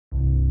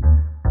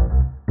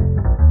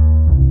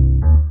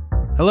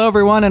Hello,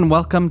 everyone, and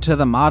welcome to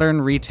the Modern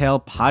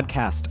Retail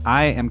Podcast.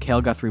 I am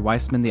Cale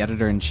Guthrie-Weissman, the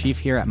editor-in-chief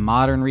here at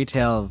Modern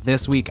Retail.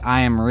 This week, I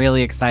am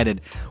really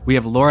excited. We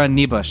have Laura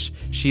Knebusch.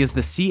 She is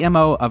the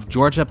CMO of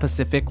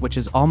Georgia-Pacific, which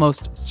is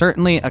almost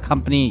certainly a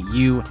company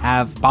you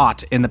have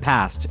bought in the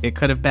past. It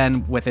could have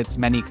been with its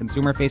many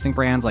consumer-facing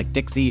brands like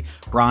Dixie,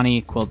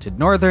 Brawny, Quilted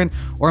Northern,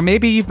 or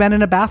maybe you've been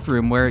in a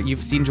bathroom where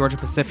you've seen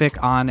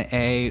Georgia-Pacific on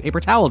a paper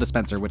towel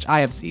dispenser, which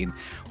I have seen.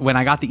 When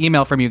I got the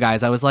email from you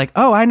guys, I was like,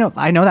 oh, I know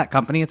that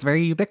company. It's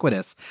very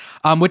ubiquitous,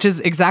 which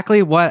is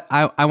exactly what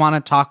I want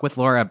to talk with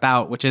Laura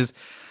about, which is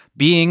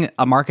being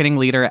a marketing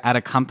leader at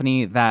a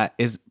company that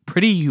is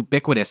pretty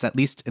ubiquitous, at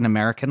least in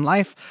American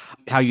life,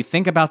 how you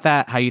think about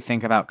that, how you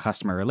think about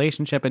customer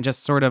relationship, and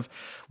just sort of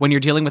when you're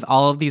dealing with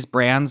all of these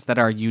brands that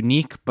are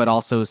unique but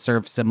also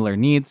serve similar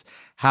needs,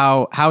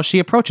 how she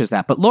approaches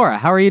that. But Laura,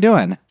 how are you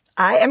doing?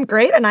 I am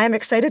great, and I am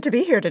excited to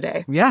be here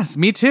today. Yes,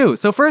 me too.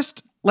 So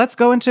first, let's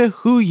go into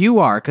who you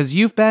are, because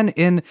you've been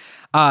in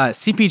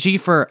CPG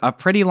for a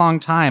pretty long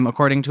time,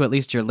 according to at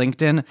least your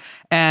LinkedIn.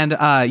 And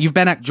you've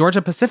been at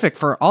Georgia-Pacific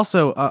for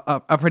also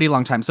a pretty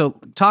long time. So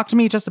talk to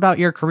me just about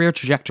your career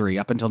trajectory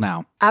up until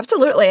now.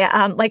 Absolutely.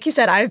 Like you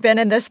said, I've been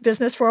in this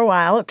business for a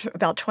while,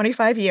 about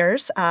 25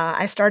 years.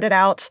 I started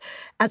out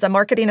as a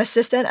marketing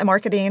assistant, a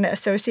marketing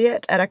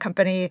associate at a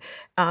company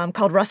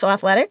called Russell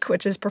Athletic,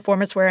 which is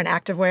performance wear and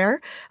activewear,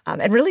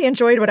 and really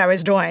enjoyed what I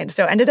was doing.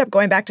 So ended up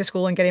going back to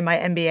school and getting my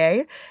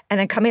MBA. And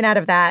then coming out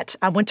of that,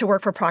 I went to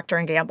work for Procter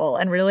 &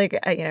 Gamble and really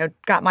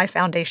got my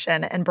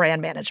foundation in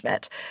brand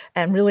management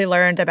and really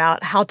learned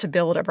about how to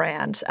build a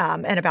brand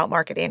and about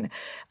marketing.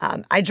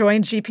 I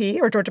joined GP,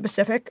 or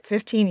Georgia-Pacific,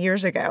 15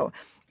 years ago.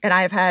 And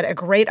I have had a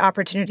great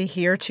opportunity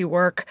here to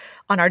work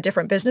on our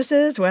different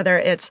businesses, whether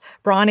it's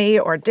Brawny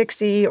or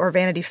Dixie or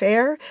Vanity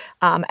Fair,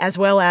 as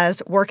well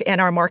as work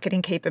in our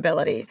marketing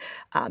capability.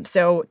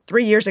 So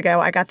 3 years ago,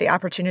 I got the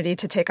opportunity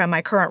to take on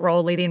my current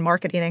role leading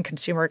marketing and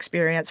consumer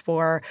experience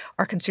for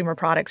our consumer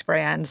products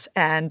brands.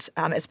 And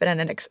it's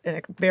been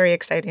a very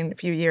exciting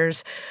few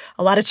years.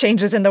 A lot of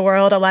changes in the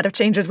world, a lot of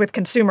changes with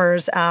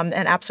consumers, and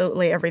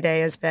absolutely every day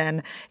has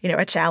been,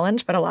 a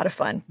challenge, but a lot of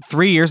fun.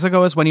 3 years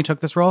ago is when you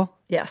took this role?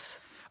 Yes.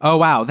 Oh,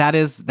 wow. That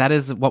is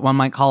what one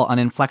might call an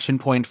inflection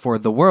point for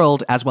the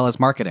world as well as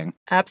marketing.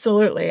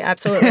 Absolutely.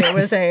 It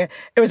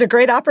was a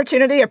great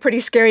opportunity, a pretty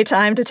scary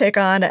time to take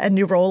on a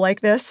new role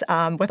like this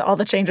with all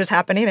the changes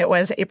happening. It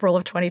was April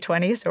of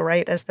 2020, so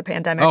right as the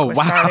pandemic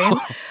was starting.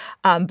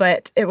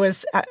 But it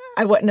was,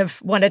 I wouldn't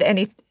have wanted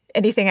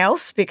anything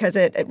else because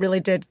it really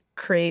did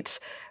create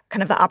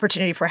kind of the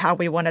opportunity for how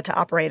we wanted to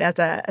operate as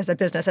a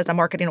business, as a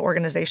marketing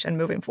organization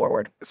moving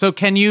forward. So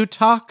can you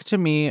talk to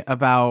me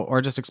about,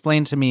 or just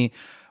explain to me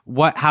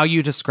how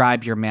you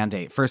describe your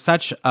mandate for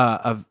such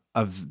a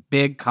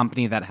big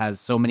company that has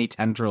so many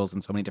tendrils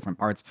and so many different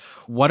parts?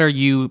 What are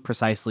you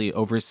precisely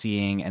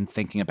overseeing and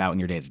thinking about in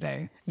your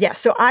day-to-day? Yeah,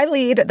 so I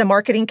lead the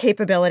marketing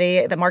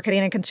capability, the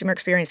marketing and consumer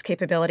experience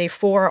capability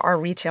for our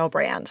retail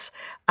brands.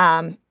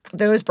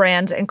 Those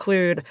brands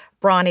include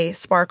Brawny,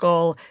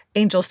 Sparkle,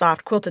 Angel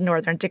Soft, Quilted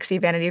Northern, Dixie,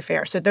 Vanity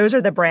Fair. So those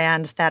are the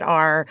brands that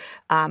are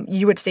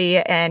you would see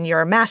in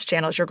your mass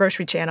channels, your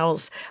grocery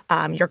channels,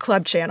 your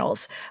club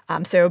channels.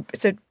 So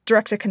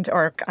direct to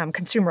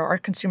consumer, our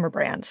consumer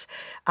brands.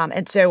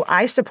 And so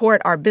I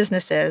support our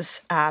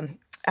businesses,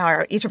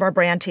 each of our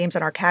brand teams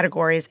and our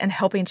categories, and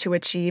helping to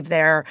achieve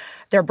their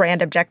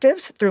brand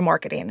objectives through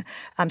marketing.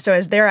 So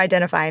as they're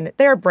identifying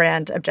their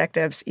brand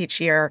objectives each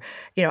year,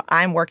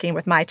 I'm working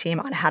with my team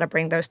on how to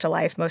bring those to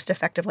life most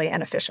effectively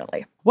and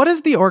efficiently. What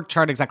does the org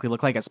chart exactly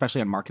look like,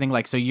 especially in marketing?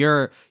 Like, so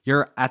you're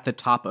at the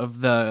top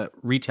of the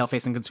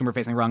retail-facing,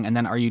 consumer-facing rung, and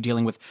then are you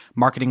dealing with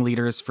marketing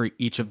leaders for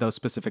each of those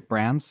specific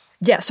brands?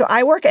 Yeah, so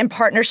I work in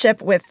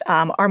partnership with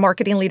our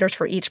marketing leaders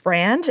for each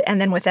brand, and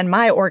then within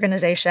my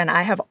organization,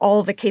 I have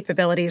all the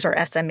capabilities or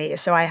SMEs.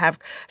 So I have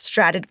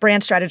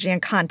brand strategy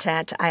and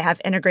content. I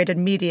have integrated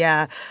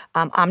media,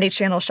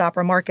 omni-channel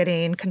shopper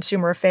marketing,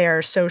 consumer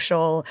affairs,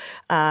 social,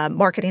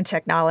 marketing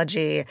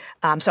technology.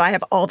 So I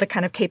have all the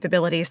kind of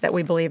capabilities that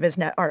we believe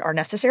are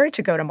necessary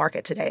to go to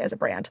market today as a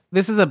brand.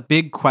 This is a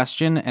big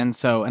question, and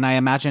I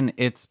imagine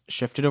it's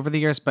shifted over the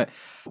years, but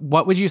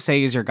what would you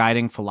say is your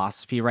guiding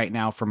philosophy right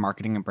now for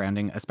marketing and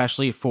branding,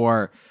 especially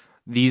for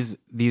these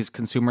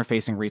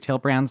consumer-facing retail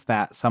brands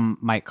that some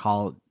might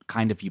call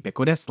kind of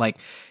ubiquitous? Like,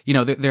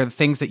 they're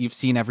things that you've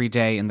seen every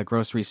day in the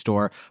grocery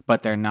store,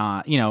 but they're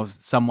not,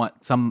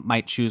 some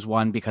might choose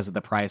one because of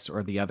the price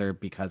or the other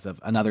because of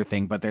another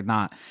thing, but they're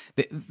not,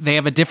 they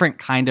have a different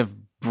kind of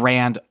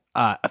brand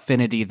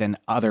affinity than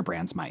other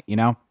brands might,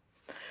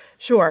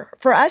 Sure.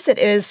 For us, it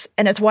is,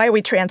 and it's why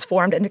we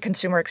transformed into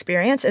consumer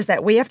experience, is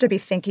that we have to be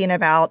thinking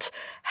about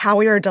how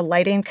we are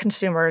delighting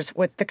consumers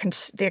with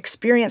the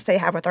experience they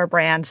have with our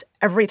brands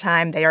every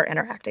time they are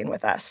interacting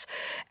with us.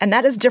 And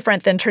that is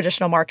different than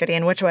traditional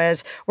marketing, which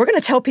was we're going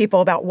to tell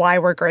people about why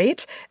we're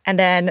great and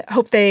then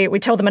we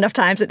tell them enough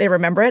times that they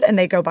remember it and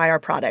they go buy our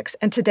products.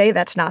 And today,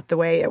 that's not the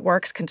way it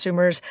works.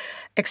 Consumers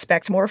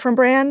expect more from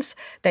brands.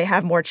 They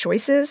have more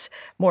choices,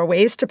 more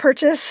ways to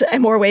purchase,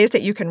 and more ways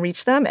that you can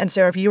reach them. And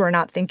so if you are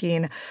not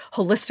thinking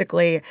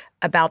holistically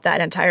about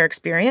that entire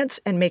experience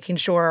and making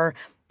sure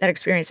that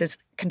experience is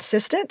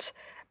consistent,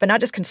 but not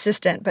just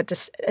consistent, but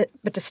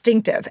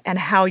distinctive, and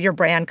how your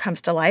brand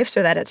comes to life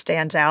so that it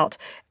stands out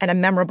in a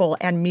memorable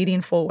and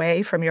meaningful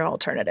way from your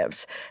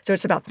alternatives. So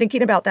it's about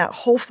thinking about that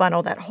whole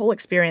funnel, that whole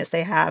experience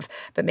they have,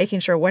 but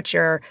making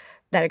sure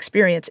that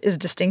experience is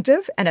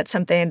distinctive and it's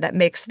something that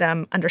makes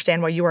them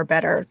understand why you are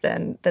better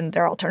than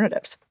their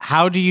alternatives.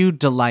 How do you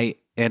delight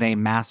in a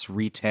mass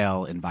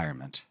retail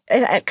environment?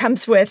 It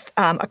comes with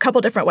a couple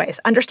different ways.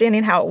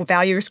 Understanding how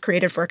value is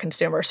created for a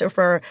consumer. So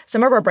for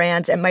some of our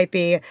brands, it might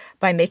be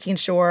by making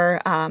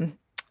sure,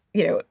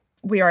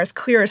 we are as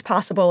clear as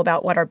possible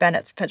about what our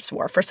benefits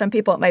were. For some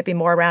people, it might be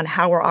more around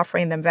how we're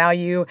offering them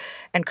value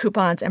and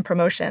coupons and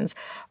promotions.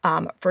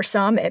 For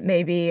some, it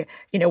may be,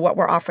 what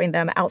we're offering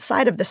them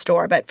outside of the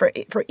store. But for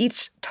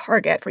each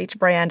target, for each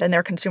brand and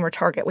their consumer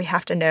target, we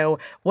have to know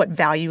what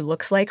value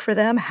looks like for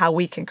them, how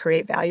we can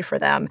create value for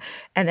them,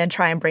 and then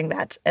try and bring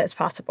that as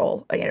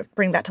possible,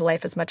 bring that to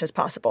life as much as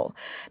possible.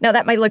 Now,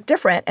 that might look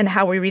different in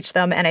how we reach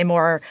them in a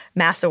more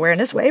mass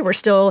awareness way. We're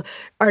still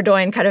are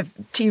doing kind of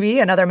TV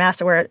and other mass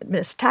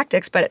awareness tactics.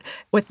 But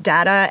with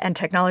data and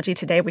technology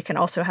today, we can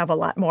also have a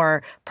lot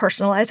more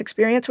personalized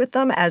experience with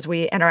them as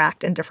we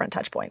interact in different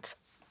touch points.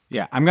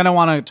 Yeah, I'm going to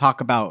want to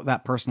talk about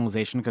that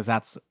personalization because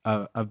that's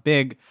a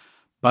big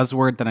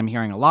buzzword that I'm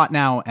hearing a lot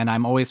now. And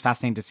I'm always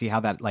fascinated to see how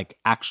that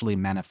actually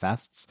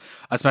manifests,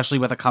 especially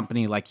with a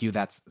company like you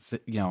that's,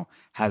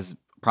 has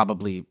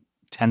probably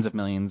tens of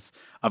millions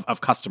of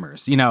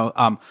customers,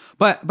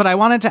 but I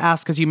wanted to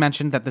ask, because you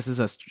mentioned that this is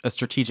a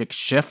strategic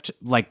shift,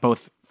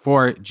 both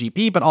for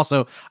GP, but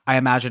also I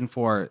imagine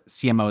for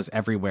CMOs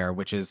everywhere,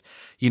 which is,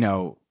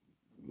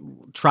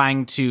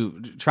 trying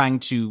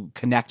to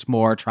connect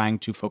more, trying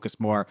to focus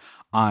more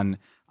on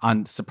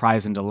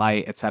surprise and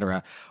delight, et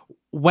cetera.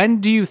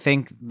 When do you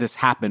think this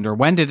happened, or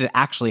when did it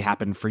actually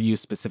happen for you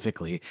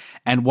specifically,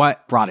 and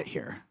what brought it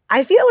here?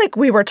 I feel like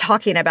we were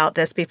talking about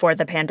this before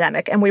the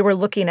pandemic, and we were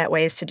looking at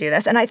ways to do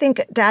this. And I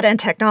think data and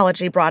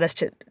technology brought us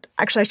to,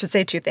 actually, I should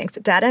say two things.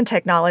 Data and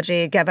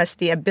technology gave us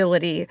the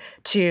ability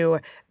to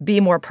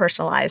be more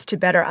personalized, to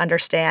better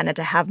understand, and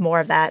to have more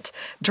of that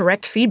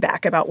direct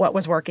feedback about what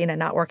was working and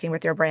not working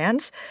with your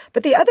brands.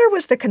 But the other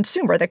was the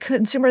consumer. The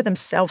consumer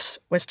themselves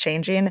was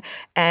changing,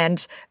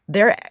 and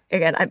their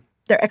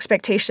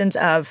expectations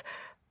of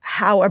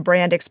how a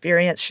brand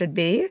experience should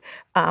be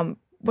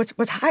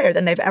was higher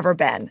than they've ever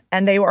been.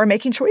 And they are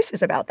making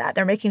choices about that.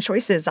 They're making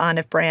choices on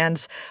if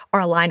brands are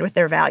aligned with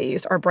their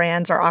values or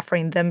brands are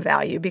offering them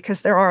value,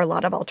 because there are a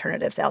lot of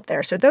alternatives out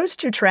there. So those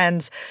two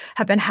trends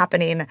have been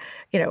happening,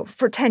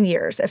 for 10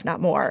 years, if not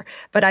more.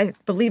 But I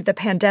believe the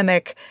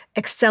pandemic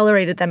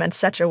accelerated them in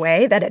such a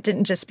way that it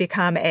didn't just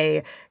become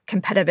a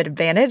competitive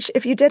advantage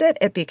if you did it.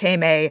 It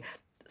became a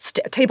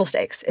table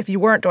stakes. If you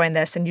weren't doing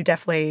this, and you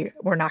definitely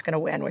were not going to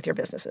win with your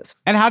businesses.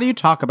 And how do you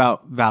talk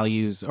about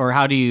values, or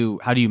how do you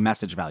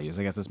message values?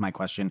 I guess is my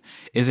question.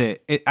 Is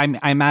I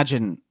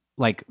imagine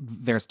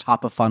there's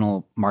top of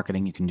funnel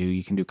marketing you can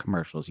do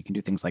commercials, you can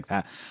do things like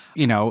that.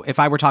 If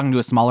I were talking to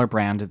a smaller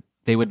brand,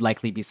 they would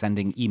likely be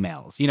sending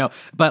emails,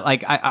 but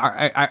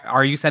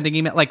are you sending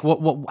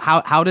email?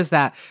 How does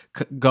that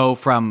go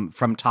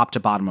from top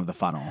to bottom of the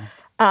funnel?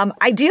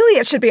 Ideally,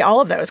 it should be all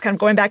of those. Kind of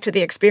going back to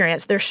the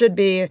experience, there should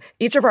be,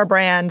 each of our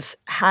brands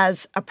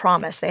has a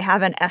promise. They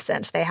have an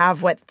essence. They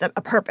have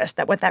a purpose,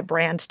 what that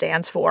brand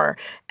stands for.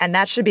 And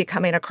that should be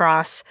coming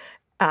across,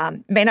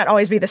 may not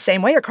always be the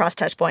same way across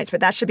touch points,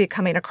 but that should be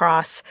coming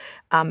across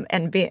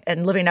and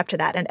living up to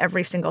that in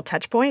every single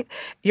touch point.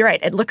 You're right.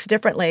 It looks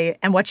differently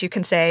in what you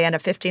can say in a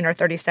 15 or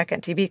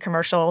 30-second TV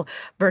commercial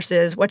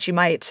versus what you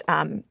might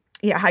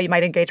how you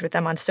might engage with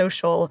them on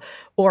social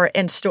or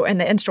in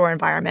the in-store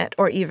environment,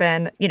 or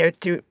even,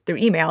 through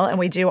email. And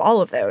we do all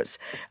of those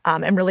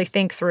and really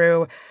think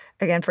through,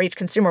 again, for each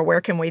consumer,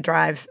 where can we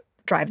drive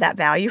that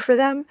value for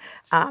them?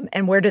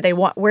 And where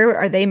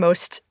are they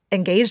most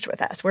engaged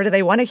with us? Where do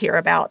they want to hear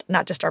about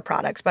not just our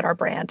products, but our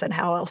brands, and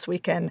how else we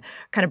can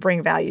kind of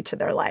bring value to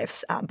their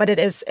lives? But it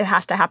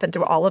has to happen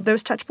through all of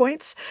those touch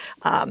points.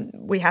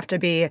 We have to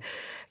be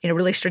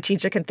really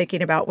strategic in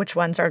thinking about which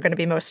ones are going to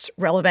be most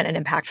relevant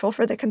and impactful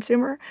for the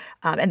consumer,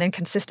 and then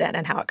consistent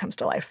in how it comes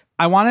to life.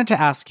 I wanted to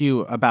ask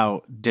you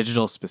about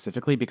digital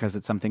specifically, because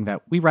it's something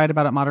that we write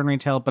about at Modern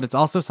Retail, but it's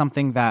also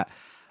something that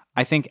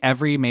I think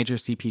every major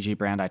CPG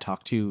brand I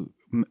talk to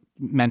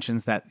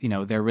mentions that,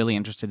 they're really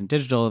interested in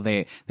digital.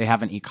 They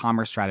have an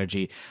e-commerce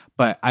strategy,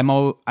 but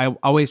I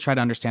always try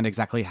to understand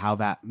exactly how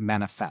that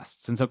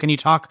manifests. And so can you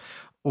talk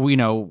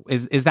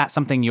is that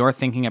something you're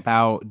thinking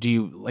about?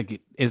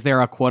 Is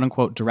there a quote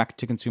unquote direct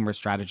to consumer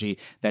strategy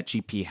that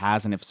GP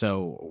has? And if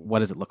so, what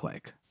does it look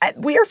like?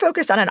 We are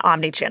focused on an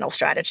omni-channel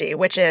strategy,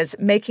 which is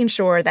making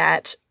sure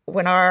that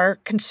when our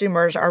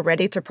consumers are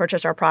ready to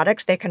purchase our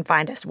products, they can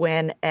find us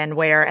when and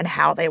where and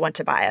how they want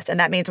to buy us. And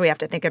that means we have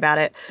to think about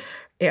it,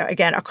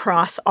 again,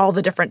 across all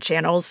the different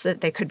channels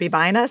that they could be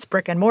buying us: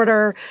 brick and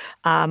mortar,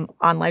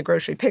 online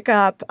grocery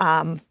pickup,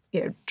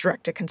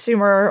 direct to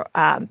consumer.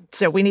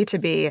 So we need to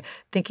be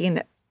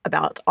thinking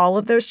about all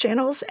of those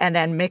channels and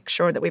then make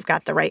sure that we've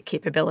got the right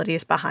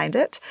capabilities behind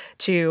it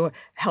to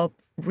help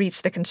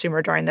reach the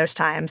consumer during those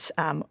times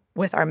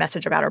with our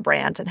message about our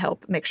brands and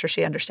help make sure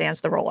she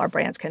understands the role our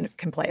brands can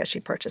play as she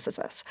purchases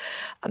us.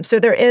 So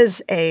there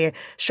is a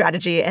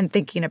strategy in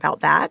thinking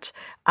about that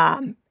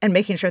and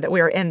making sure that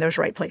we are in those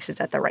right places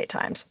at the right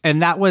times.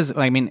 And that was,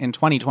 in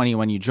 2020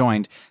 when you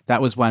joined,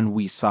 that was when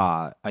we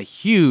saw a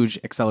huge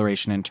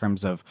acceleration in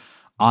terms of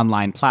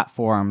online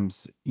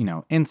platforms,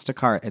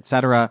 Instacart, et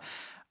cetera.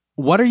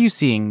 What are you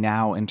seeing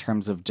now in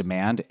terms of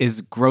demand?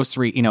 Is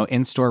grocery,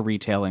 in-store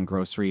retail and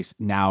groceries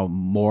now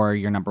more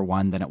your number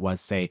one than it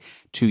was, say,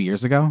 2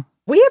 years ago?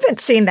 We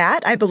haven't seen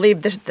that. I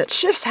believe that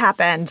shifts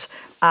happened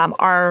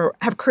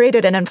have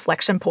created an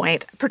inflection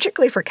point,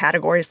 particularly for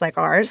categories like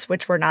ours,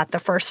 which were not the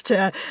first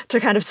to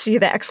kind of see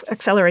the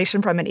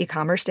acceleration from an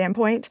e-commerce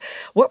standpoint.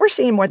 What we're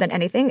seeing more than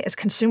anything is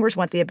consumers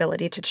want the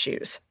ability to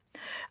choose.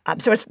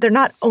 So they're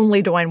not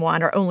only doing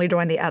one or only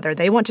doing the other.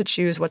 They want to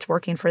choose what's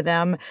working for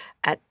them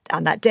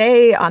on that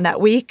day, on that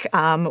week,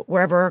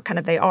 wherever kind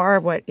of they are,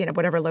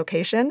 whatever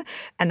location,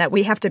 and that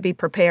we have to be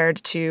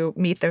prepared to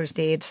meet those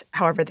needs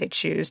however they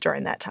choose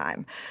during that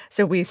time.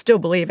 So we still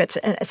believe it's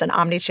an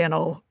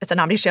omni-channel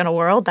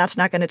world. That's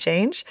not going to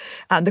change.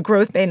 The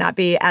growth may not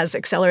be as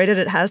accelerated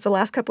as it has the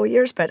last couple of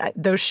years, but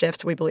those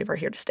shifts we believe are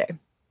here to stay.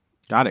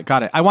 Got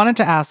it. I wanted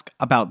to ask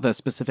about the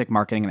specific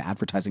marketing and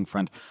advertising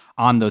front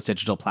on those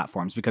digital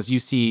platforms, because you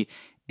see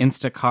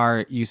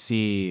Instacart, you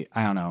see,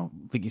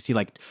 you see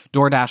like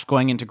DoorDash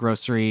going into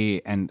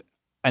grocery, and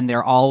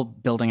they're all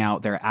building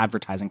out their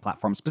advertising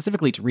platforms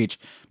specifically to reach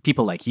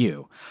people like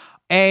you.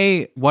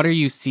 What are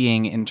you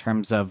seeing in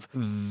terms of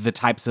the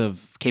types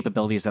of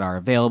capabilities that are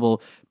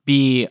available?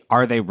 B,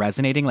 are they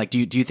resonating? Like, do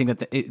you think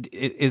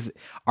that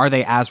are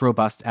they as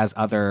robust as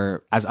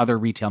other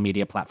retail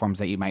media platforms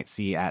that you might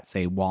see at,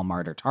 say,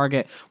 Walmart or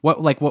Target?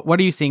 What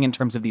are you seeing in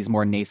terms of these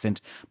more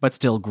nascent but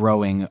still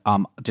growing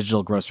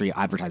digital grocery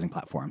advertising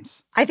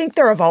platforms? I think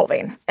they're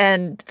evolving,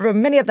 and for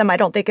many of them, I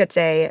don't think it's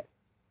a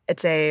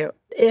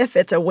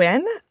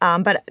win,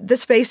 but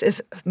this space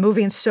is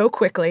moving so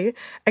quickly.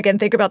 Again,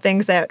 think about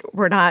things that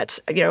we're not,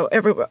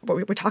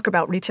 we talk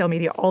about retail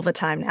media all the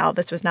time now.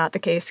 This was not the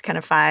case kind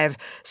of 5,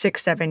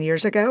 6, 7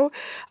 years ago.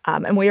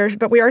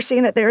 But we are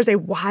seeing that there's a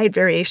wide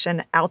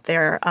variation out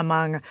there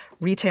among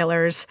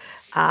retailers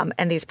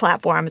and these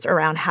platforms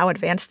around how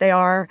advanced they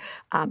are.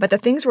 But the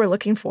things we're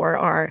looking for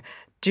are,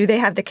 do they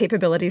have the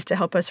capabilities to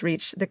help us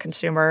reach the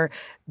consumer?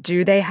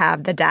 Do they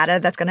have the data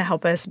that's going to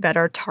help us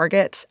better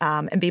target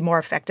and be more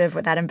effective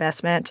with that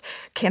investment?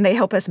 Can they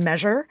help us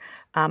measure?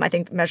 I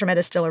think measurement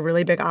is still a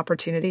really big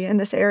opportunity in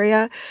this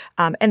area.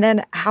 And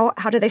then how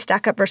do they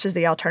stack up versus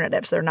the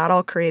alternatives? They're not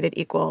all created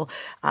equal.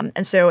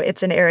 And so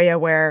it's an area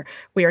where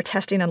we are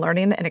testing and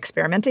learning and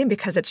experimenting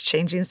because it's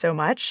changing so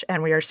much,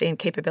 and we are seeing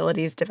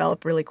capabilities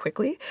develop really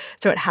quickly.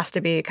 So it has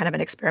to be kind of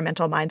an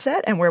experimental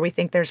mindset, and where we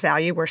think there's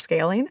value, we're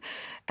scaling.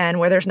 And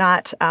where there's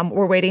not,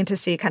 we're waiting to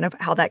see kind of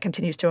how that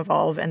continues to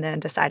evolve and then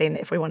deciding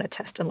if we want to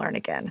test and learn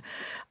again.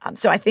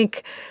 So I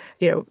think,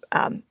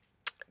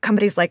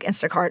 companies like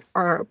Instacart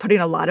are putting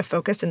a lot of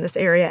focus in this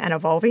area and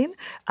evolving,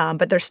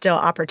 but there's still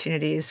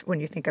opportunities when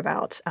you think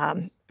about,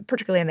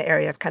 particularly in the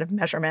area of kind of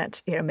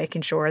measurement,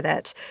 making sure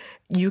that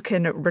you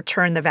can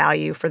return the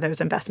value for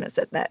those investments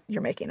that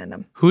you're making in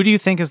them. Who do you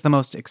think is the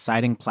most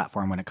exciting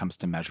platform when it comes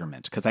to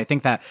measurement? Because I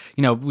think that,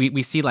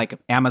 we see like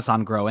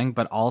Amazon growing,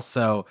 but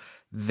also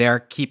they're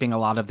keeping a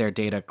lot of their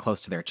data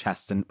close to their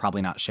chests and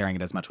probably not sharing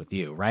it as much with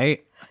you,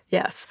 right?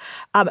 Yes.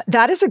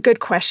 That is a good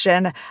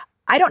question.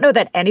 I don't know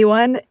that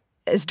anyone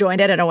is doing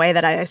it in a way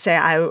that I say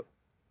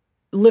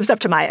lives up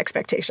to my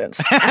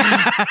expectations.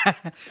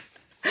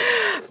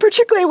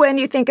 Particularly when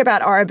you think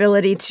about our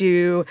ability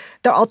to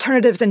the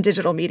alternatives in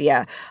digital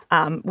media.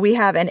 We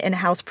have an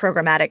in-house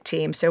programmatic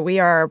team, so we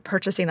are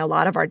purchasing a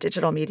lot of our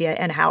digital media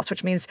in-house,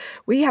 which means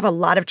we have a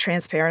lot of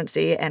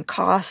transparency and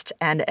cost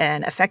and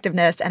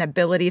effectiveness and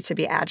ability to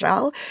be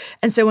agile.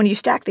 And so when you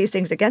stack these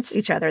things against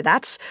each other,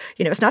 that's,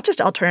 it's not just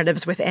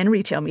alternatives within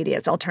retail media,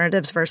 it's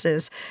alternatives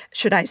versus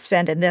should I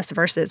spend in this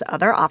versus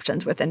other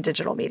options within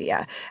digital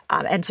media.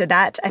 And so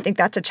I think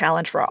that's a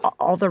challenge for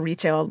all the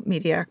retail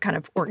media kind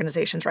of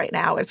organizations right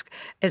now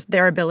is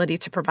their ability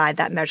to provide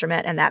that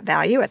measurement and that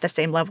value at the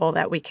same level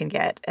that we can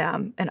get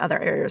in other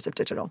areas of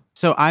digital.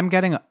 So I'm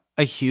getting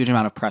a huge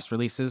amount of press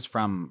releases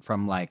from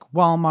like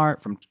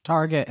Walmart, from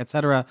Target, et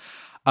cetera,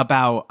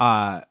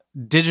 about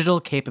digital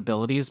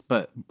capabilities,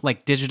 but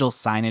like digital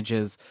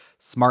signages,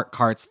 smart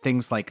carts,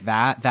 things like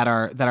that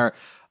are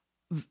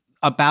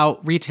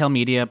about retail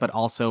media, but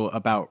also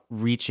about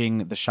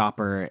reaching the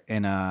shopper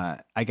in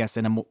a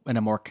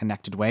more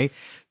connected way.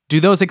 Do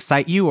those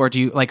excite you, or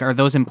are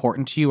those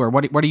important to you, or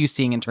what are you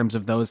seeing in terms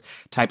of those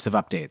types of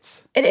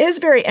updates? It is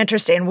very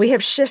interesting. We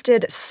have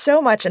shifted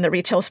so much in the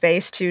retail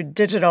space to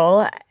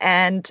digital,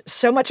 and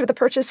so much of the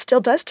purchase still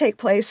does take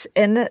place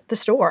in the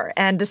store,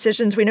 and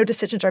we know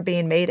decisions are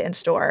being made in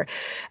store.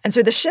 And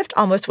so the shift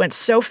almost went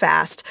so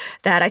fast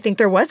that I think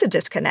there was a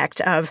disconnect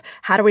of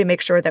how do we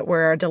make sure that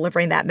we're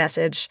delivering that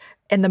message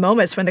in the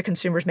moments when the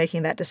consumer's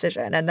making that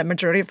decision. And the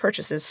majority of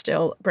purchases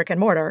still brick and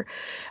mortar.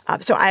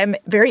 So I'm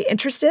very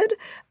interested.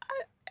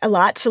 A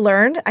lot to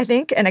learn, I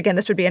think. And again,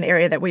 this would be an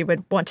area that we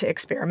would want to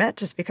experiment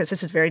just because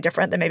this is very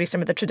different than maybe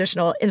some of the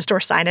traditional in-store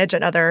signage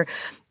and other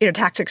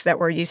tactics that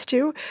we're used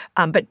to.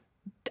 But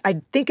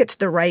I think it's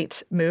the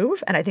right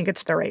move, and I think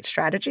it's the right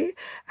strategy.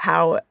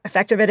 How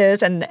effective it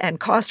is and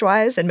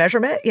cost-wise and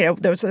measurement,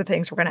 those are the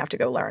things we're going to have to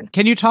go learn.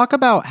 Can you talk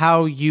about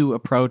how you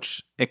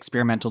approach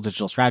experimental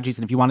digital strategies?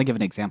 And if you want to give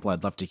an example,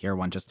 I'd love to hear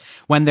one. Just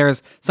when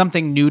there's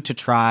something new to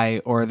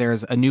try, or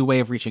there's a new way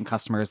of reaching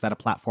customers that a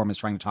platform is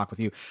trying to talk with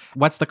you,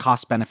 what's the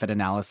cost-benefit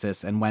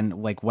analysis, and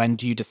when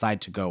do you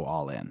decide to go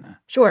all in?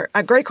 Sure.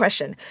 A great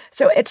question.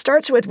 So it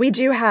starts with, we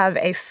do have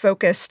a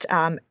focus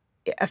on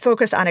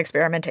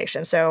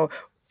experimentation. So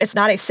it's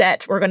not a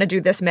set, we're going to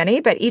do this many,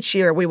 but each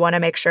year we want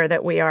to make sure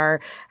that we are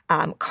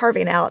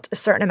carving out a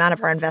certain amount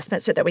of our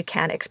investment so that we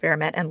can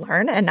experiment and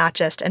learn, and not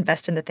just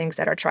invest in the things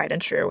that are tried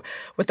and true.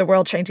 With the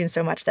world changing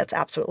so much, that's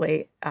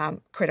absolutely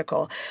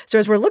critical. So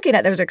as we're looking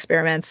at those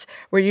experiments,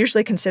 we're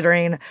usually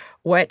considering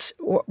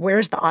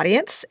where's the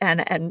audience,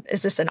 and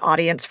is this an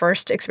audience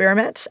first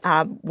experiment?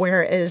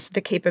 Where is the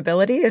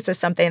capability? Is this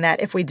something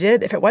that if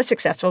it was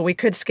successful, we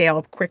could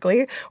scale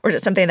quickly, or is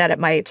it something that it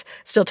might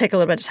still take a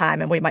little bit of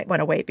time and we might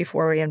want to wait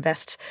before we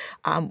invest?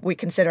 We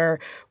consider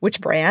which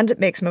brand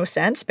makes most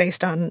sense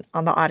based on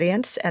the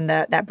audience and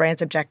that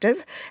brand's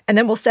objective. And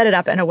then we'll set it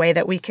up in a way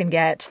that we can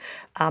get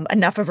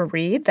enough of a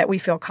read that we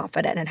feel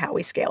confident in how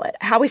we scale it.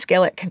 How we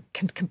scale it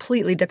can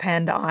completely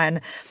depend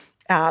on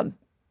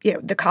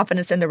the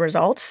confidence in the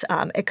results.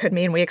 It could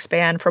mean we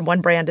expand from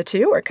one brand to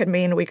two, or it could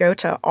mean we go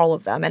to all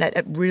of them. And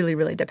it really,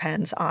 really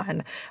depends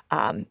on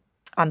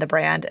the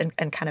brand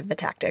and kind of the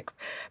tactic.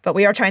 But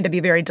we are trying to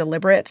be very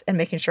deliberate in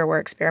making sure we're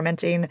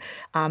experimenting,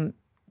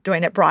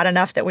 doing it broad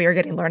enough that we are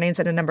getting learnings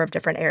in a number of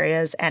different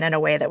areas, and in a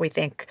way that we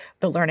think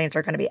the learnings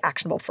are going to be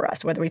actionable for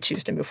us, whether we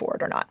choose to move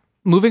forward or not.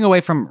 Moving away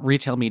from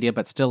retail media,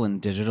 but still in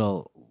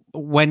digital,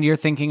 when you're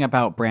thinking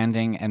about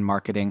branding and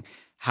marketing,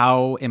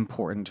 how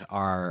important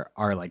are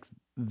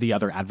the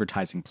other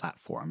advertising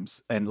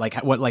platforms? And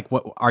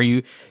what are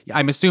you?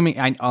 I'm assuming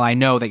I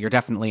know that you're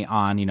definitely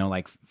on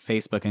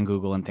Facebook and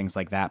Google and things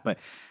like that, but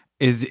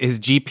Is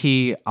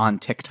GP on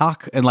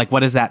TikTok? And what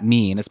does that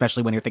mean,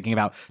 especially when you're thinking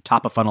about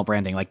top of funnel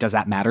branding? Does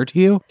that matter to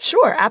you?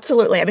 Sure,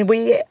 absolutely. I mean,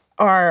 we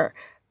are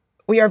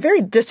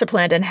very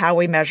disciplined in how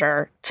we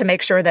measure to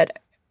make sure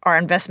that our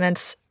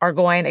investments are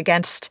going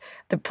against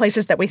the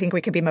places that we think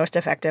we could be most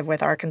effective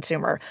with our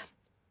consumer.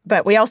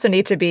 But we also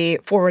need to be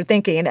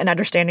forward-thinking and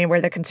understanding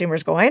where the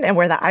consumer's going and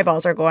where the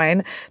eyeballs are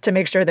going to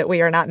make sure that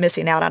we are not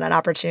missing out on an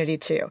opportunity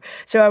too.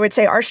 So I would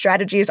say our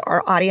strategies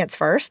are audience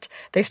first.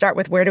 They start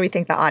with where do we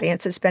think the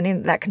audience is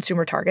spending, that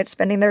consumer target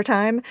spending their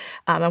time,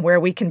 and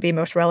where we can be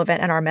most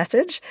relevant in our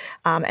message.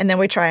 And then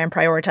we try and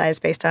prioritize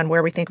based on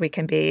where we think we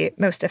can be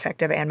most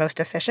effective and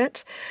most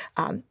efficient.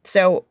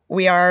 So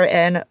we are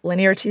in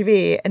linear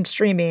TV and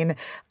streaming,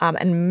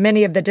 and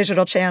many of the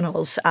digital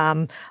channels,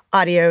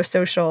 audio,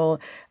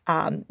 social,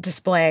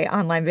 display,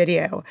 online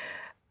video.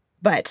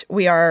 But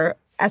we are,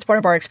 as part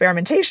of our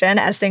experimentation,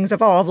 as things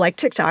evolve, like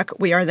TikTok,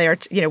 we are there.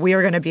 We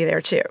are going to be there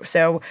too.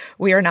 So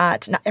we are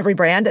not every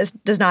brand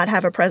does not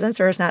have a presence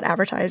or is not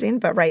advertising.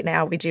 But right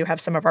now, we do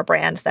have some of our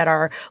brands that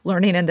are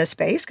learning in this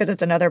space because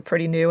it's another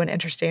pretty new and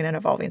interesting and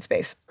evolving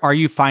space. Are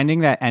you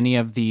finding that any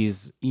of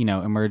these,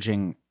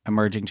 emerging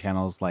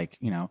channels,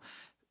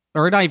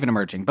 or not even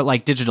emerging,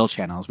 but digital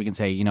channels, we can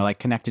say,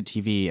 connected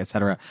TV, et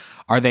cetera,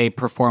 are they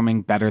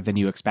performing better than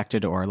you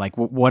expected? Or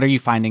what are you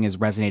finding is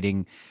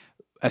resonating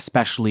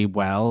especially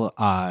well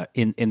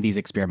in these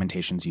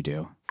experimentations you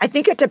do? I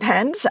think it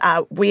depends.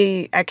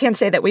 I can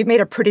say that we've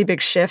made a pretty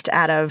big shift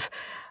out of,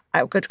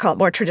 I would call it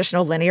more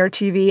traditional linear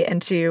TV,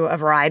 into a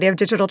variety of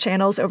digital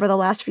channels over the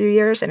last few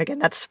years. And again,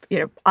 that's,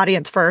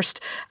 audience first,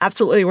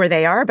 absolutely where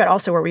they are, but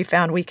also where we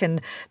found we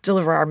can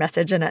deliver our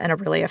message in a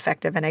really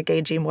effective and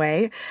engaging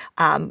way.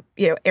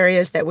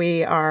 Areas that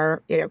we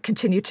are,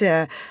 continue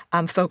to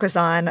focus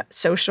on,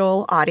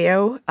 social,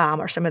 audio,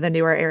 are some of the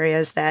newer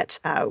areas that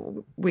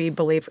we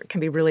believe can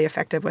be really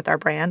effective with our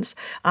brands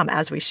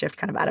as we shift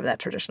kind of out of that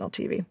traditional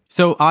TV.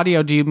 So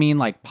audio, do you mean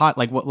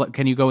what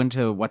can you go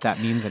into what that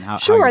means and how?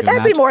 Sure, how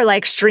that'd be more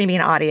like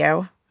streaming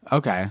audio.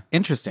 Okay,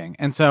 interesting.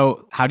 And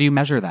so how do you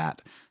measure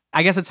that?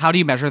 I guess it's how do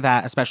you measure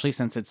that, especially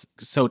since it's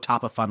so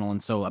top of funnel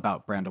and so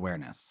about brand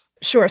awareness?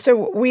 Sure.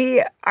 So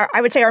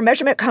I would say our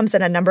measurement comes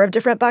in a number of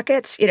different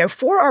buckets,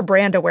 for our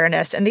brand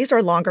awareness, and these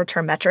are longer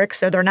term metrics.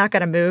 So they're not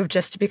going to move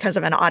just because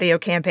of an audio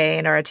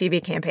campaign or a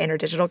TV campaign or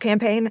digital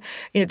campaign.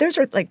 Those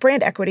are like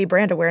brand equity,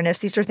 brand awareness.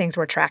 These are things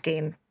we're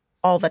tracking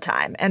all the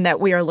time, and that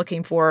we are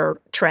looking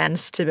for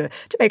trends to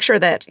make sure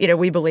that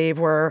we believe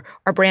our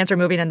brands are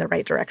moving in the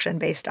right direction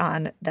based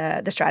on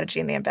the strategy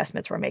and the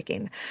investments we're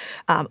making.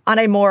 On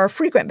a more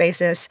frequent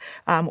basis,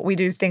 we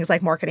do things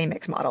like marketing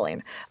mix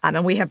modeling,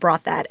 and we have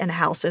brought that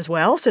in-house as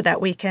well, so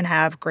that we can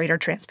have greater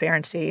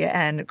transparency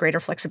and greater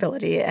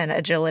flexibility and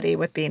agility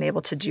with being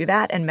able to do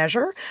that and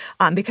measure,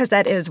 because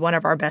that is one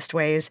of our best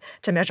ways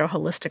to measure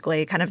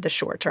holistically kind of the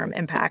short-term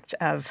impact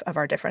of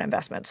our different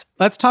investments.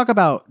 Let's talk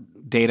about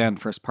data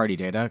and first-party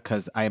data,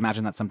 because I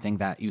imagine that's something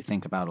that you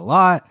think about a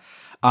lot,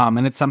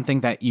 and it's something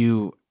that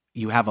you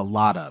have a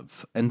lot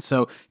of. And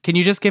so can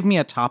you just give me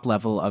a top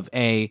level of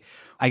I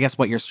guess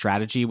what your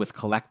strategy with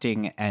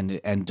collecting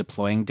and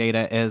deploying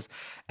data is,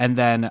 and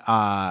then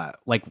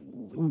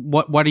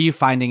what are you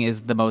finding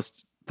is the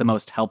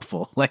most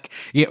helpful?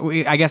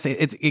 I guess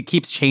it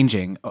keeps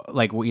changing,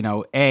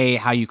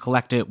 how you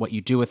collect it, what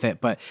you do with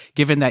it. But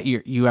given that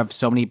you have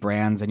so many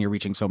brands and you're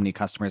reaching so many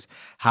customers,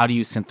 how do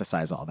you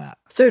synthesize all that?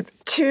 So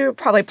two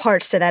probably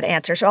parts to that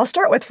answer. So I'll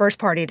start with first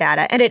party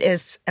data, and it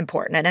is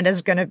important, and it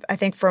is going to, I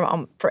think,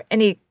 for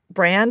any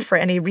brand, for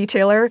any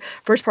retailer,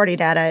 first party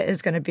data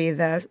is going to be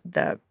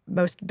the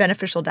most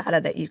beneficial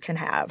data that you can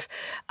have.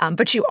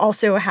 But you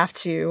also have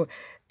to.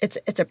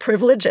 It's a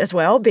privilege as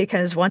well,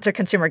 because once a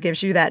consumer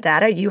gives you that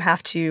data, you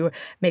have to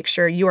make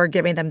sure you are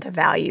giving them the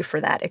value for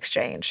that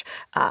exchange.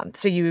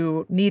 So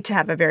you need to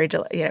have a very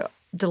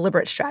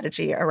deliberate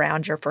strategy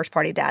around your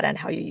first-party data and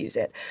how you use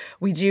it.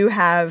 We do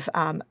have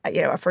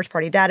a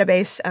first-party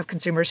database of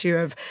consumers who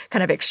have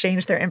kind of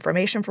exchanged their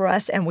information for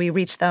us, and we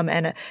reach them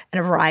in a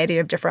variety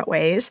of different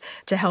ways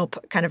to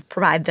help kind of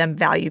provide them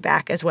value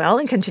back as well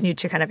and continue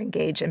to kind of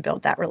engage and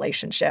build that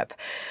relationship.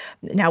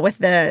 Now, with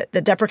the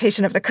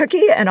deprecation of the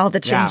cookie and all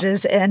the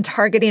changes in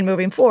targeting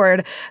moving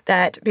forward,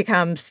 that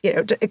becomes,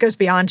 it goes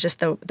beyond just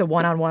the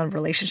one-on-one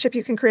relationship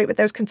you can create with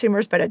those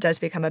consumers, but it does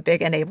become a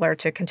big enabler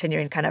to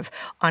continuing kind of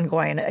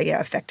ongoing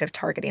effective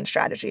targeting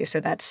strategy. So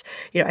that's,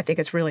 I think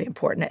it's really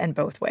important in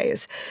both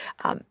ways.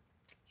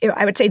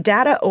 I would say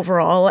data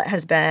overall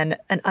has been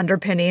an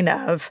underpinning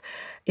of,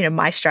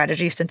 my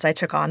strategy since I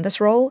took on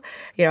this role.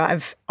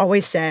 I've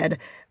always said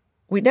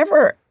we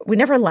never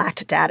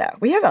lacked data.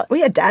 We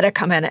had data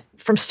come in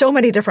from so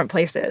many different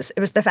places. It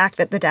was the fact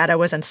that the data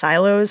was in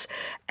silos,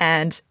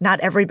 and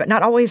we didn't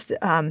always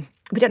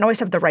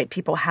have the right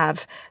people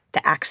have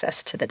the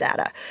access to the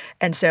data.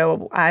 And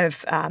so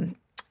I've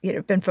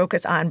been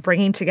focused on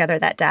bringing together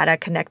that data,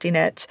 connecting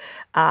it,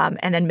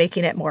 and then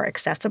making it more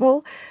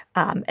accessible.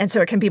 And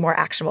so it can be more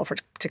actionable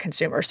to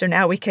consumers. So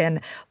now we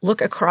can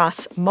look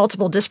across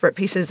multiple disparate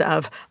pieces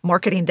of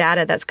marketing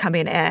data that's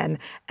coming in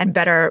and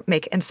better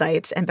make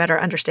insights and better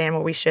understand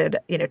where we should,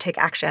 take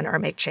action or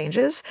make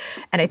changes.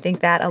 And I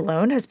think that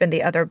alone has been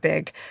the other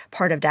big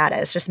part of data,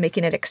 is just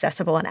making it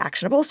accessible and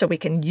actionable so we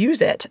can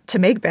use it to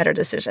make better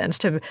decisions,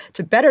 to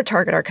better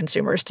target our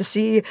consumers, to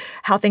see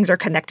how things are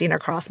connecting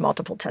across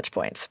multiple touch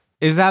points.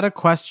 Is that a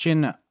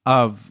question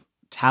of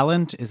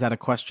talent? Is that a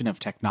question of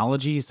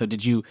technology? So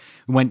did you,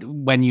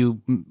 when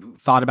you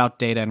thought about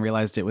data and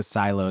realized it was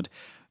siloed,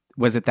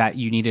 was it that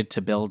you needed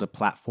to build a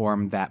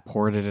platform that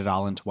ported it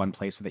all into one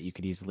place so that you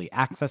could easily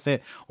access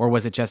it? Or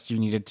was it just you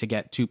needed to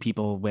get two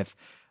people with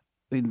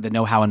the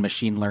know-how in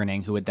machine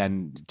learning who would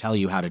then tell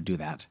you how to do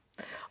that?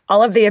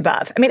 All of the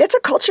above. I mean, it's a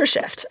culture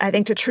shift. I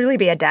think to truly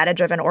be a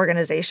data-driven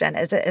organization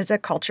is a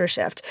culture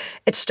shift.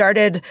 It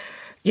started,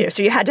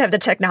 so you had to have the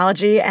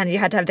technology and you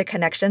had to have the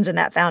connections and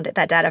that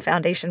data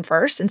foundation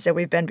first. And so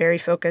we've been very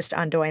focused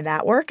on doing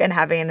that work and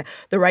having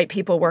the right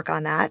people work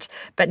on that.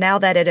 But now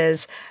that it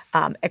is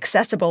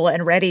accessible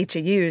and ready to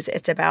use,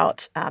 it's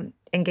about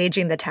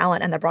engaging the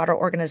talent and the broader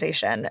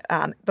organization,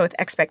 both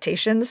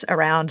expectations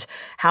around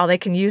how they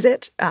can use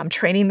it,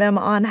 training them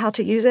on how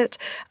to use it,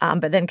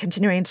 but then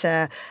continuing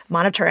to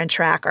monitor and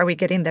track, are we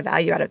getting the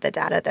value out of the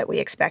data that we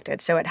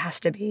expected? So it has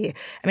to be,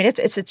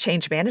 it's a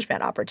change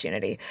management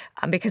opportunity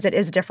because it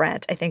is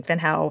different, I think, than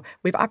how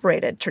we've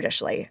operated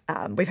traditionally.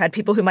 We've had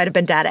people who might have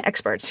been data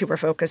experts who were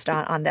focused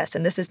on this.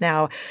 And this is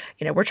now,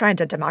 we're trying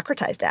to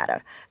democratize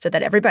data so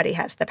that everybody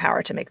has the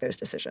power to make those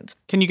decisions.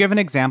 Can you give an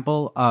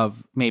example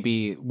of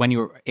maybe when you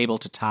were able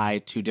to tie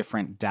two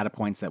different data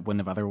points that wouldn't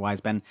have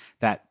otherwise been,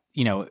 that,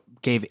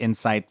 gave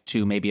insight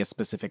to maybe a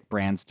specific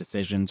brand's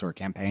decisions or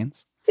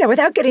campaigns? Yeah,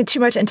 without getting too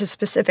much into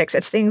specifics,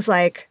 it's things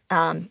like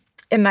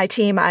In my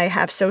team, I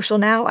have social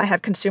now, I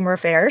have consumer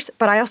affairs,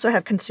 but I also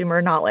have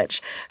consumer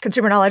knowledge.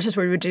 Consumer knowledge is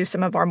where we would do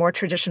some of our more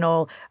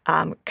traditional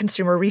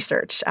consumer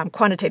research,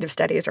 quantitative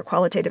studies or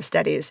qualitative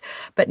studies.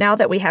 But now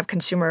that we have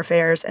consumer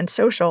affairs and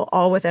social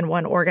all within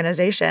one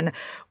organization,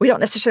 we don't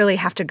necessarily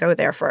have to go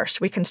there first.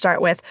 We can start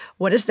with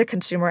what is the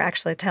consumer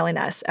actually telling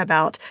us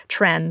about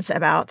trends,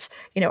 about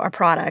a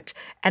product,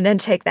 and then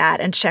take that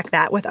and check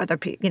that with other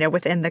people,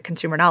 within the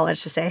consumer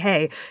knowledge to say,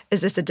 hey, is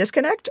this a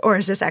disconnect or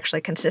is this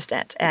actually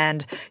consistent?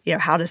 And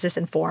how does this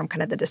inform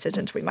kind of the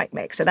decisions we might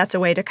make? So that's a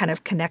way to kind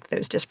of connect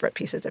those disparate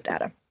pieces of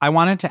data. I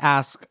wanted to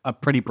ask a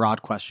pretty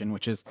broad question,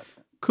 which is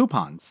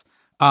coupons.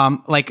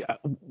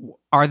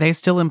 Are they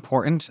still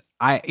important?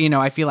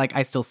 I feel like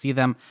I still see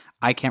them.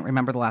 I can't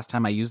remember the last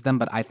time I used them,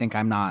 but I think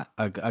I'm not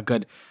a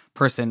good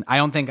person. I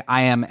don't think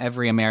I am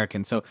every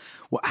American. So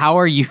how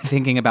are you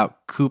thinking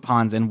about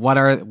coupons, and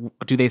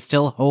do they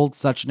still hold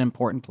such an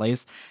important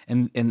place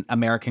in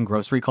American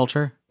grocery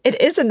culture? It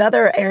is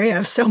another area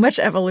of so much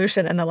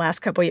evolution in the last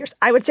couple of years.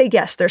 I would say,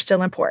 yes, they're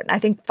still important. I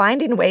think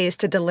finding ways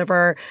to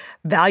deliver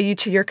value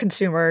to your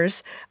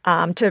consumers,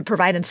 to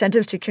provide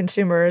incentives to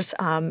consumers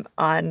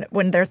on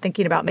when they're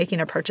thinking about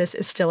making a purchase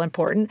is still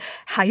important.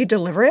 How you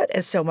deliver it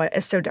is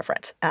so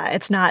different.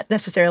 It's not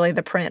necessarily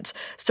the print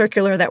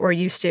circular that we're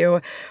used to,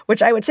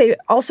 which I would say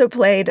also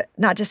played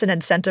not just an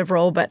incentive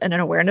role, but an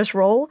awareness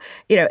role.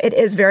 It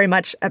is very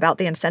much about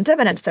the incentive,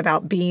 and it's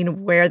about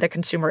being where the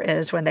consumer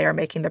is when they are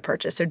making the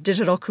purchase. So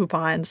digital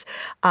coupons,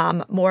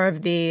 more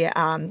of the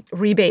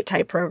rebate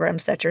type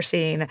programs that you're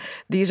seeing.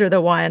 These are the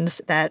ones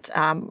that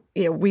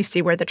we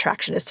see where the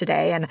traction is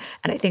today, and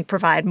I think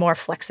provide more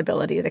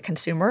flexibility to the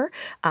consumer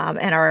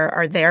and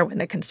are there when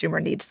the consumer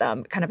needs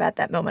them, kind of at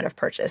that moment of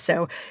purchase.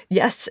 So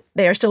yes,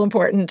 they are still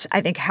important. I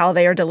think how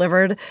they are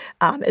delivered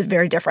is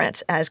very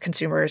different as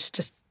consumers'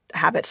 just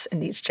habits and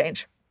needs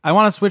change. I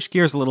want to switch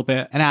gears a little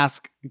bit and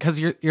ask, because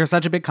you're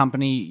such a big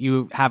company,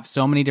 you have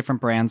so many different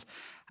brands.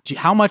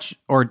 How much,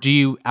 or do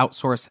you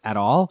outsource at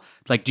all?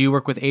 Like, do you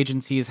work with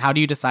agencies? How do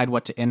you decide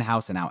what to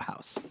in-house and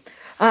out-house?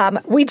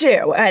 We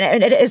do,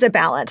 and it is a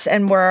balance,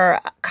 and we're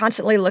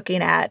constantly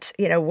looking at,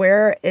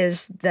 where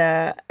is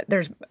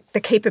there's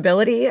the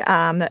capability,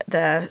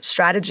 the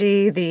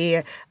strategy,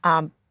 the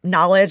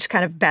knowledge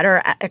kind of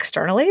better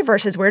externally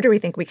versus where do we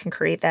think we can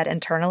create that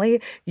internally,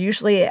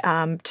 usually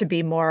to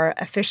be more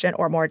efficient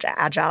or more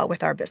agile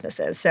with our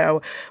businesses.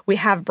 So we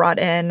have brought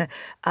in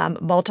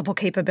multiple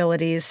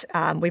capabilities.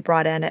 We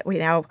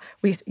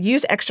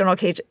use external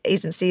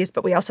agencies,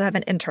 but we also have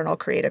an internal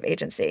creative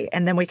agency.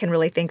 And then we can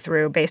really think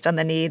through, based on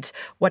the needs,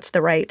 what's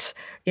the right,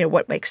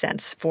 what makes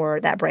sense for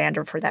that brand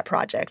or for that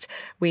project.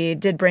 We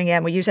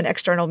use an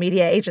external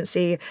media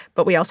agency,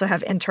 but we also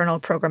have internal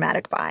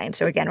programmatic buying.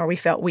 So again, where we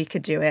felt we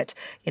could do it,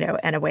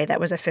 in a way that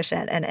was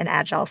efficient and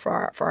agile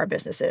for our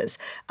businesses.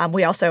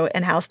 We also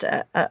in-housed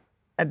a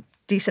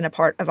decent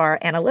part of our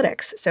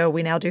analytics. So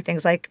we now do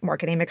things like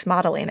marketing mix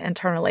modeling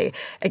internally.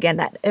 Again,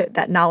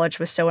 that knowledge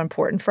was so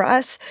important for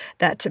us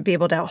that to be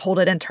able to hold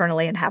it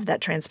internally and have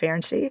that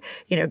transparency,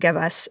 give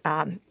us,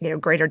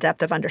 greater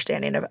depth of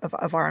understanding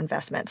of our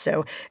investment.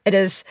 So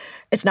it's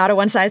not a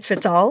one size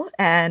fits all.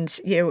 And,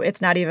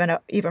 it's not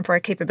even for a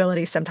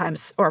capability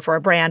sometimes, or for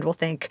a brand, we'll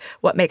think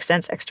what makes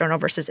sense external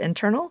versus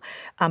internal.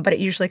 But it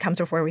usually comes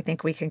with where we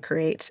think we can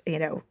create,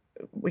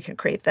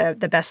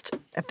 the best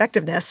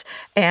effectiveness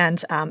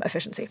and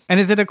efficiency. And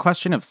is it a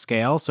question of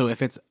scale? So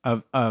if it's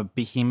a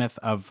behemoth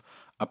of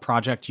a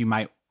project, you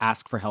might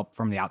ask for help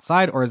from the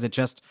outside, or is it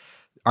just,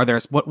 what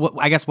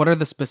are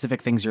the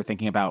specific things you're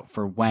thinking about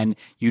for when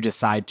you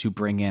decide to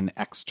bring in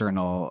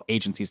external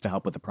agencies to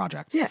help with the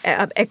project?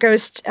 Yeah, it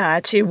goes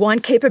to one,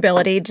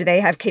 capability. Do they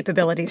have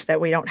capabilities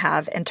that we don't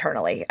have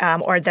internally,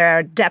 or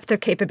their depth of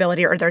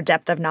capability or their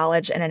depth of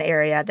knowledge in an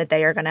area that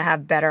they are going to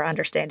have better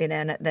understanding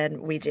in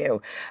than we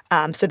do?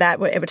 So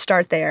it would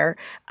start there.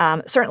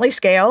 Certainly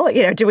scale.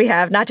 Do we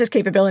have not just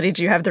capability?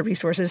 Do you have the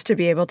resources to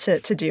be able to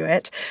do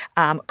it?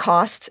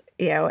 Cost.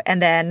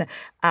 And then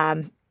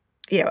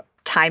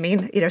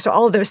timing, so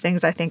all of those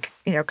things I think,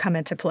 come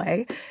into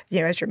play,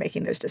 as you're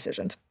making those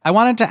decisions. I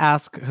wanted to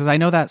ask, because I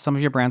know that some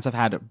of your brands have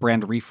had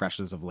brand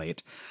refreshes of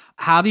late.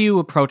 How do you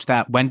approach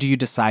that? When do you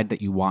decide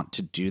that you want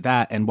to do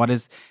that? And what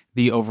is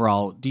the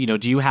overall, do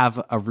you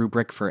have a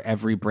rubric for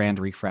every brand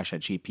refresh at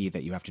GP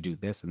that you have to do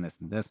this and this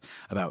and this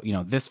about,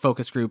 this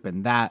focus group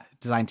and that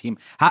design team?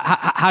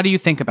 How do you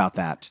think about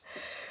that?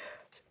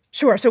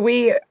 Sure. So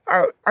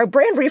our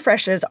brand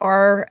refreshes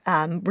are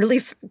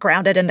really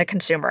grounded in the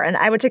consumer. And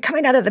I would say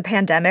coming out of the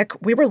pandemic,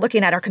 we were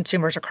looking at our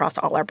consumers across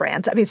all our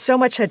brands. I mean, so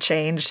much had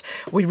changed.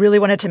 We really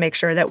wanted to make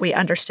sure that we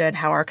understood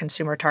how our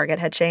consumer target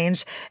had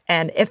changed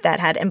and if that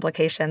had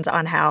implications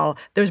on how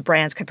those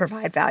brands could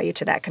provide value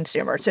to that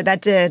consumer. So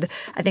that did,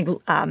 I think,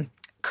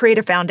 create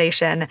a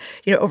foundation,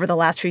 over the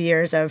last few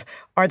years of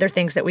are there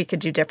things that we could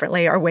do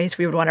differently? Are ways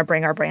we would want to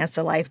bring our brands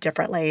to life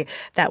differently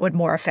that would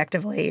more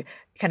effectively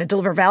kind of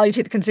deliver value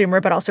to the consumer,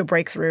 but also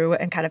break through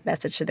and kind of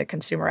message to the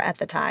consumer at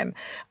the time.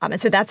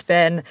 And so that's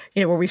been,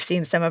 where we've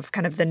seen some of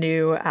kind of the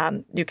new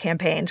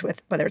campaigns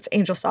with whether it's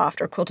Angel Soft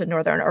or Quilted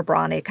Northern or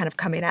Brawny kind of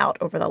coming out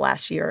over the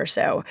last year or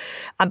so.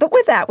 But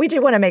with that, we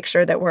do want to make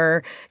sure that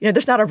we're,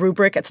 there's not a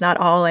rubric. It's not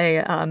all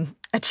a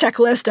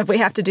checklist of we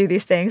have to do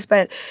these things,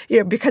 but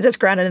because it's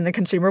grounded in the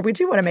consumer, we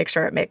do want to make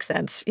sure it makes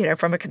sense,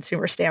 from a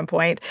consumer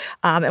standpoint,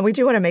 and we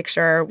do want to make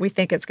sure we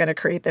think it's going to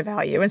create the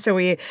value. And so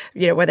we,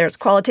 whether it's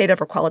qualitative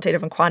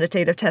and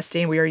quantitative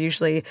testing, we are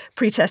usually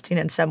pre-testing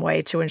in some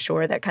way to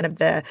ensure that kind of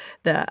the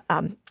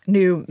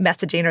new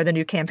messaging or the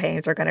new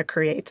campaigns are going to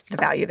create the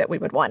value that we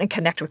would want and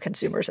connect with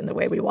consumers in the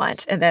way we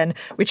want. And then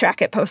we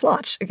track it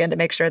post-launch again to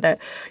make sure that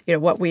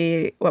what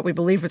we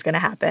believe was going to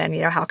happen,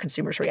 how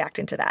consumers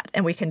reacting to that.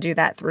 And we can do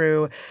that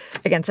through,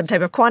 again, some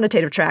type of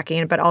quantitative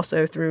tracking, but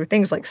also through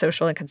things like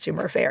social and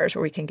consumer affairs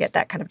where we can get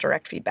that kind of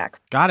direct feedback.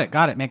 Got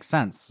it. Makes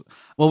sense.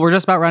 Well, we're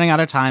just about running out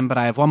of time, but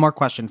I have one more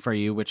question for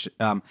you, which,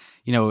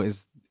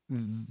 is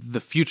the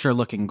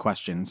future-looking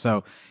question.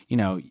 So,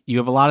 you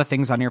have a lot of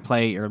things on your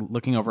plate. You're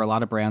looking over a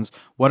lot of brands.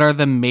 What are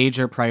the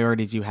major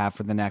priorities you have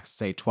for the next,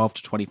 say, 12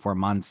 to 24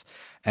 months?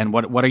 And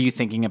what are you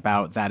thinking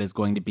about that is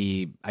going to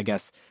be, I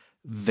guess,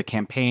 the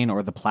campaign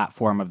or the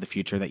platform of the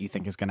future that you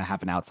think is going to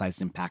have an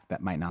outsized impact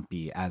that might not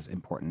be as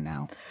important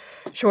now?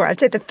 Sure. I'd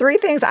say the three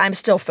things I'm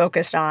still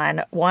focused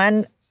on.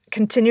 One,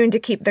 continuing to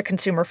keep the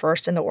consumer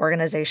first in the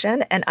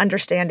organization and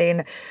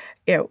understanding,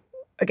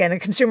 again, the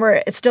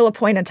consumer, it's still a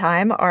point in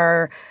time.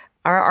 Our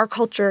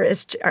culture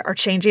are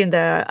changing.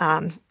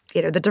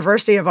 The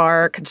diversity of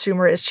our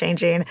consumer is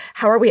changing.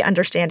 How are we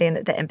understanding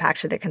the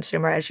impacts of the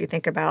consumer as you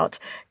think about,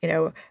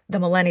 the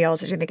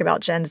millennials, as you think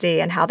about Gen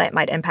Z and how that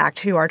might impact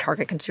who our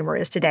target consumer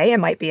is today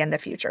and might be in the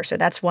future. So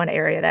that's one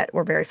area that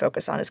we're very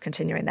focused on is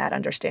continuing that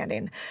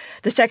understanding.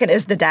 The second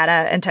is the data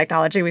and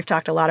technology. We've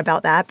talked a lot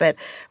about that, but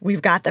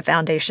we've got the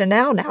foundation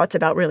now. Now it's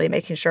about really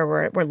making sure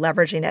we're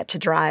leveraging it to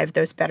drive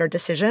those better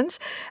decisions,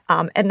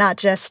 and not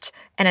just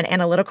in an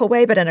analytical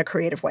way, but in a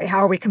creative way. How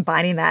are we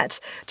combining that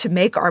to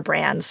make our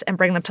brands and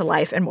bring them to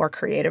life in more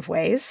creative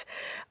ways?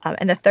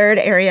 And the third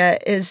area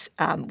is,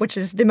 which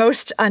is the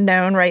most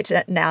unknown right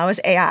now,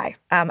 is AI.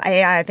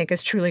 AI, I think,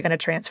 is truly going to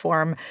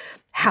transform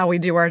how we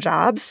do our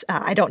jobs.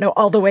 I don't know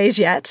all the ways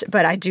yet,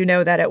 but I do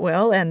know that it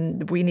will,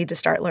 and we need to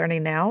start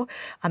learning now.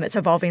 It's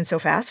evolving so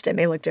fast. It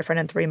may look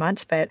different in 3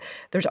 months, but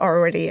there's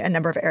already a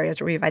number of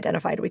areas where we've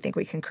identified we think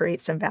we can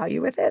create some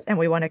value with it, and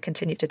we want to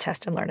continue to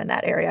test and learn in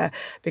that area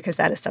because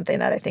that is something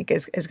that I think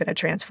is going to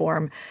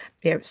transform,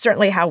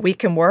 certainly how we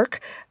can work,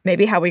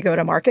 maybe how we go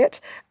to market,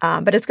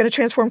 but it's going to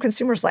transform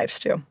consumers' lives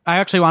too. I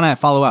actually want to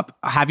follow up.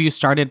 Have you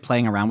started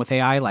playing around with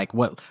AI? Like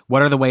what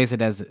are the ways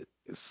it has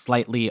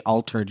slightly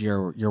altered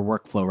your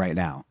workflow right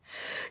now?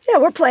 Yeah,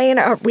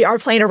 we are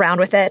playing around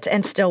with it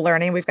and still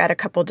learning. We've got a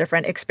couple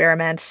different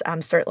experiments,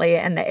 certainly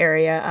in the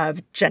area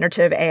of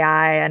generative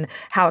AI and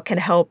how it can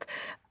help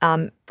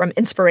from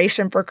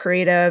inspiration for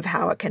creative,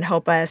 how it can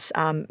help us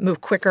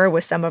move quicker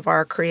with some of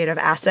our creative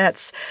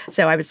assets.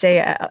 So I would say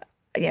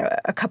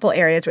a couple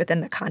areas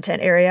within the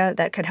content area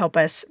that could help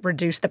us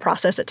reduce the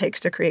process it takes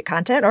to create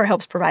content or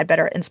helps provide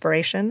better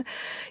inspiration.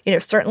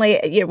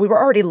 Certainly, we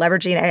were already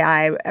leveraging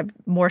AI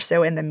more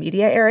so in the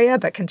media area,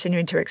 but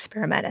continuing to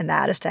experiment in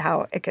that as to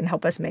how it can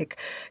help us make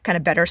kind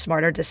of better,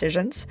 smarter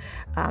decisions.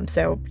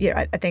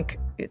 I think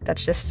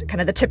that's just kind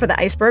of the tip of the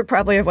iceberg,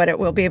 probably, of what it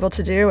will be able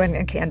to do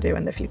and can do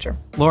in the future.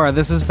 Laura,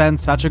 this has been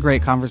such a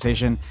great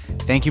conversation.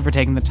 Thank you for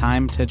taking the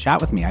time to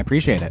chat with me. I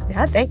appreciate it.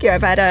 Yeah, thank you.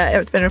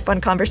 It's been a fun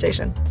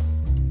conversation.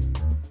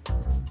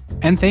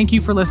 And thank you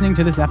for listening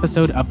to this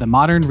episode of the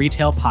Modern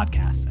Retail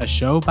Podcast, a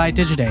show by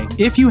Digiday.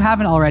 If you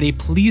haven't already,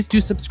 please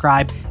do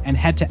subscribe and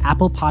head to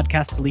Apple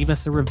Podcasts to leave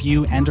us a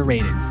review and a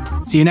rating.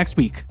 See you next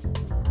week.